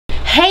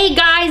Hey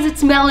guys,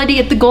 it's Melody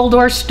at the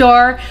Goldor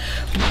store.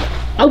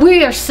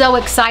 We are so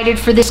excited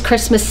for this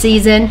Christmas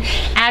season.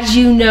 As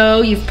you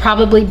know, you've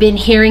probably been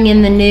hearing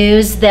in the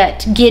news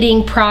that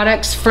getting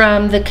products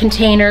from the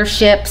container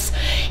ships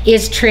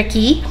is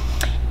tricky,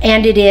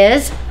 and it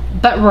is.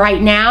 But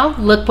right now,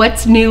 look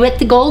what's new at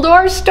the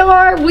Goldor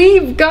store.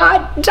 We've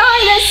got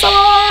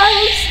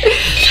dinosaurs.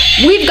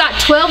 We've got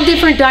 12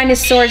 different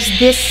dinosaurs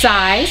this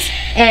size,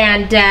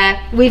 and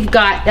we've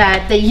got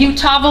the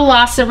Utah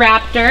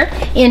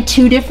Velociraptor in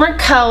 2 different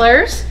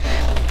colors.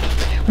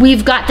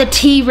 We've got the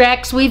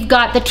T-Rex, we've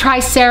got the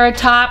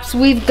Triceratops,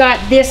 we've got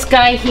this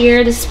guy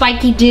here, the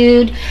spiky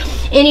dude.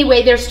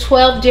 Anyway, there's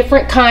 12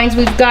 different kinds.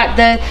 We've got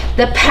the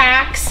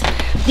packs.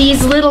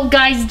 These little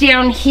guys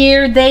down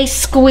here, they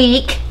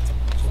squeak.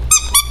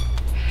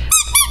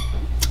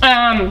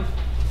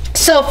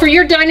 So for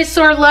your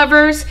dinosaur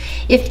lovers,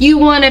 if you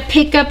want to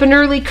pick up an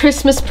early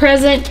Christmas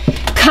present,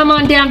 come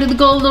on down to the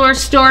Goldor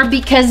store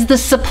because the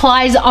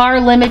supplies are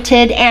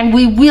limited and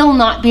we will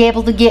not be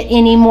able to get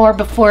any more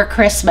before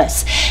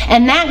Christmas.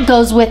 And that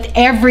goes with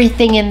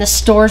everything in the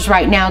stores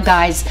right now,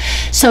 guys.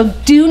 So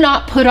do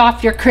not put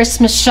off your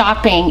Christmas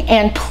shopping,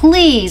 and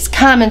please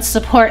come and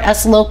support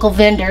us local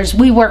vendors.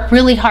 We work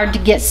really hard to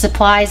get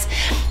supplies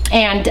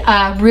and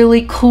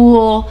really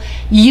cool,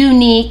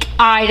 unique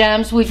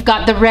items. We've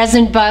got the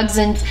resin bugs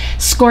and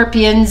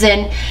scorpions,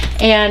 and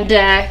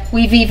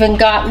we've even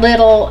got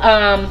little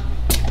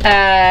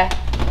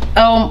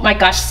oh my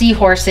gosh,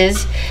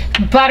 seahorses,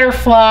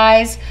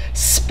 butterflies,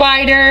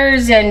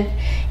 spiders,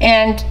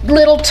 and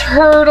little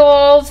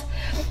turtles.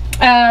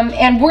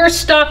 And we're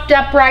stocked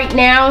up right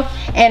now,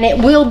 and it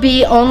will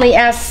be only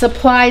as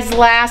supplies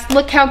last.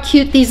 Look how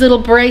cute these little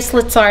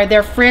bracelets are.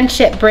 They're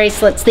friendship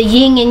bracelets, the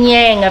yin and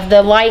yang of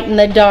the light and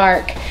the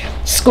dark.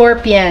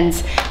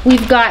 Scorpions.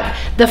 We've got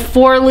the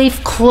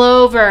 4-leaf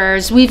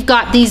clovers. We've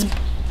got these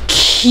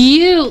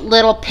cute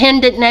little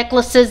pendant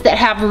necklaces that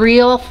have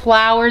real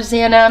flowers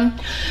in them.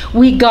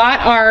 We got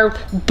our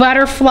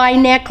butterfly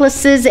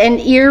necklaces and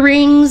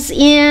earrings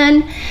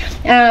in.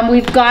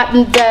 We've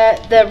gotten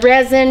the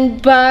resin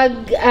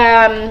bug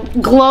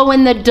glow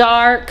in the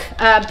dark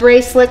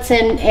bracelets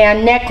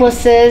and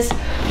necklaces.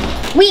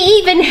 We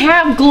even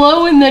have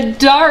glow in the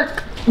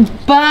dark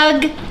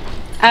bug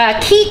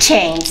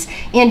keychains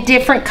in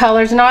different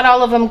colors. Not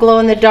all of them glow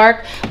in the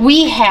dark.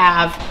 We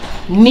have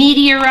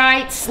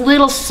meteorites,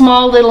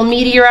 small little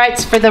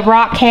meteorites for the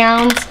rock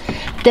hounds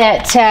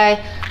that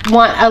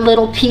want a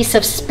little piece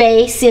of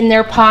space in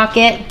their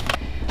pocket.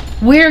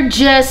 We're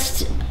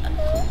just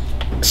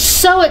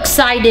so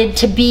excited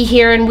to be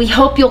here, and we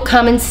hope you'll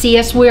come and see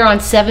us. We're on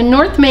 7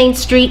 North Main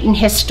Street in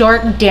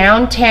historic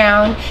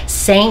downtown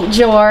St.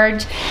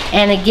 George.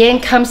 And again,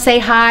 come say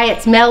hi.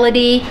 It's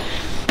Melody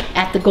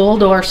at the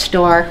Goldor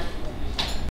store.